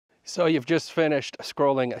So you've just finished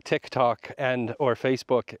scrolling TikTok and or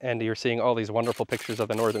Facebook and you're seeing all these wonderful pictures of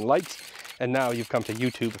the northern lights, and now you've come to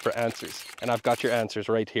YouTube for answers, and I've got your answers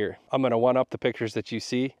right here. I'm going to one up the pictures that you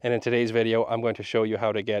see, and in today's video I'm going to show you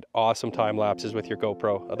how to get awesome time lapses with your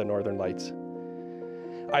GoPro of the northern lights.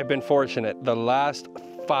 I've been fortunate. The last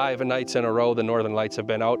 5 nights in a row the northern lights have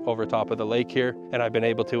been out over top of the lake here, and I've been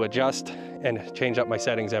able to adjust and change up my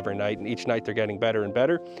settings every night, and each night they're getting better and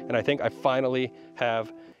better, and I think I finally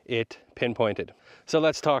have it pinpointed. So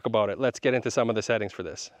let's talk about it. Let's get into some of the settings for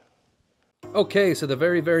this. Okay, so the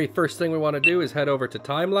very first thing we want to do is head over to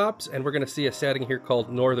Timelapse, and we're going to see a setting here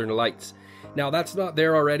called Northern Lights. Now that's not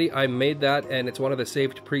there already. I made that, and it's one of the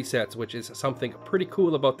saved presets, which is something pretty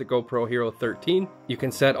cool about the GoPro Hero 13. You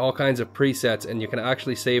can set all kinds of presets, and you can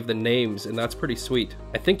actually save the names, and that's pretty sweet.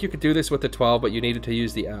 I think you could do this with the 12, but you needed to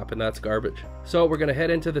use the app, and that's garbage. So we're going to head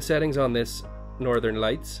into the settings on this Northern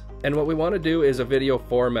Lights, and what we want to do is a video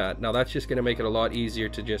format. Now that's just going to make it a lot easier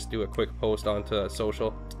to just do a quick post onto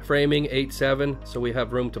social. Framing 8:7, so we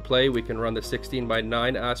have room to play. We can run the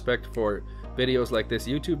 16:9 aspect for videos like this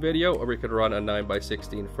YouTube video, or we could run a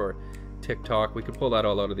 9:16 for TikTok. We could pull that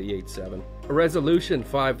all out of the 8:7. Resolution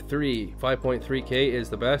 5.3K is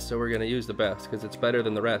the best, so we're going to use the best because it's better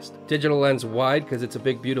than the rest. Digital lens wide because it's a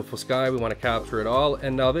big beautiful sky, we want to capture it all.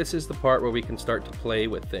 And now this is the part where we can start to play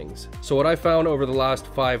with things. So what I found over the last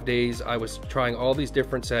 5 days, I was trying all these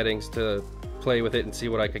different settings to play with it and see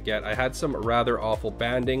what I could get. I had some rather awful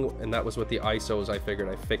banding, and that was with the ISOs. I figured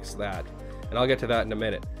I fixed that, and I'll get to that in a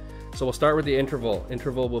minute. So we'll start with the interval.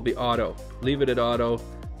 Interval will be auto. Leave it at auto.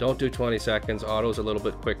 Don't do 20 seconds. Auto's a little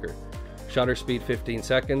bit quicker. Shutter speed 15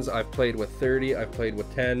 seconds. I've played with 30. I've played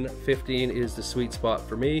with 10. 15 is the sweet spot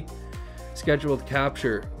for me. Scheduled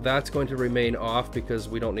capture. That's going to remain off because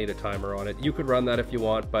we don't need a timer on it. You could run that if you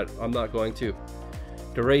want, but I'm not going to.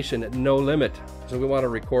 Duration, no limit. So we want to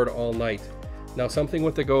record all night. Now something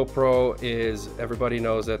with the GoPro is everybody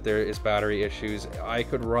knows that there is battery issues. I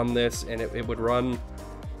could run this and it would run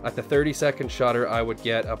at the 30-second shutter. I would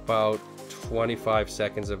get about 25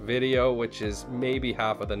 seconds of video, which is maybe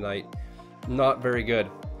half of the night. Not very good.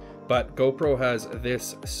 But GoPro has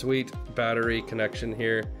this sweet battery connection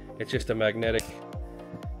here. It's just a magnetic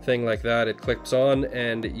thing like that. It clips on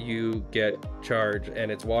and you get charge,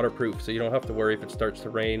 and it's waterproof, so you don't have to worry if it starts to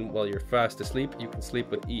rain while you're fast asleep. You can sleep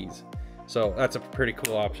with ease. So that's a pretty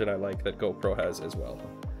cool option I like that GoPro has as well.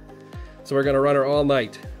 So we're gonna run her all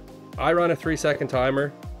night. I run a 3-second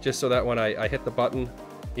timer just so that when I hit the button,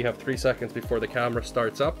 you have 3 seconds before the camera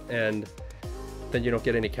starts up, and then you don't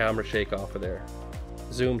get any camera shake off of there.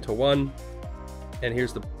 Zoom to 1, and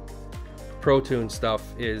here's the PROTUNE stuff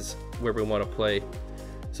is where we want to play.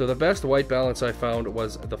 So the best white balance I found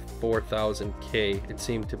was the 4000K. It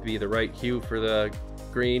seemed to be the right hue for the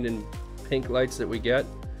green and pink lights that we get.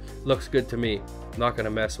 Looks good to me. Not going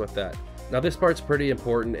to mess with that. Now this part's pretty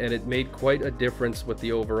important, and it made quite a difference with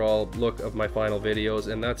the overall look of my final videos,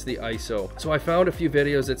 and that's the ISO. So I found a few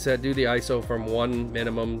videos that said do the ISO from 1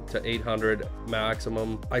 minimum to 800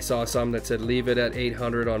 maximum. I saw some that said leave it at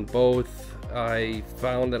 800 on both. I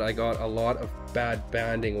found that I got a lot of bad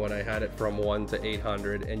banding when I had it from 1 to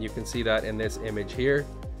 800, and you can see that in this image here.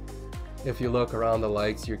 If you look around the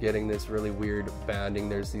lights, you're getting this really weird banding.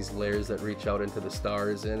 There's these layers that reach out into the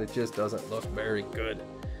stars, and it just doesn't look very good.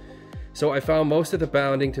 So I found most of the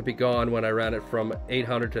banding to be gone when I ran it from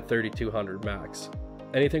 800 to 3200 max.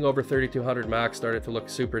 Anything over 3200 max started to look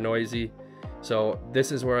super noisy. So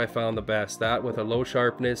this is where I found the best, that with a low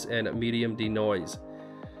sharpness and a medium denoise.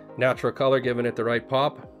 Natural color giving it the right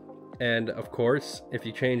pop. And of course, if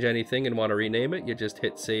you change anything and want to rename it, you just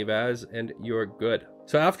hit save as and you're good.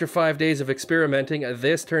 So after 5 days of experimenting,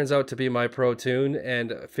 this turns out to be my PROTUNE,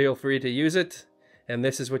 and feel free to use it. And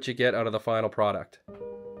this is what you get out of the final product.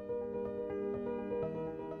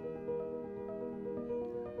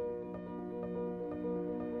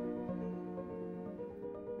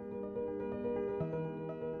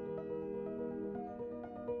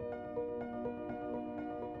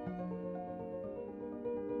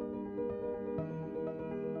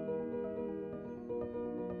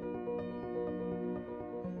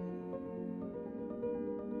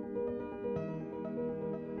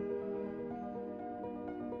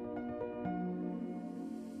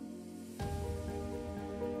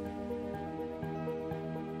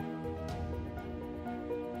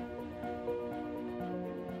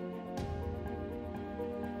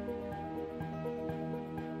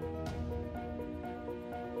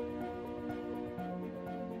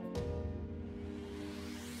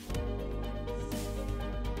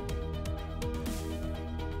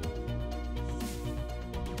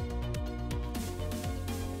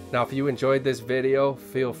 Now, if you enjoyed this video,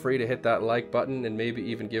 feel free to hit that like button and maybe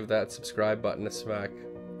even give that subscribe button a smack.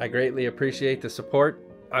 I greatly appreciate the support.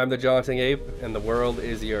 I'm the Jaunting Ape, and the world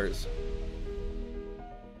is yours.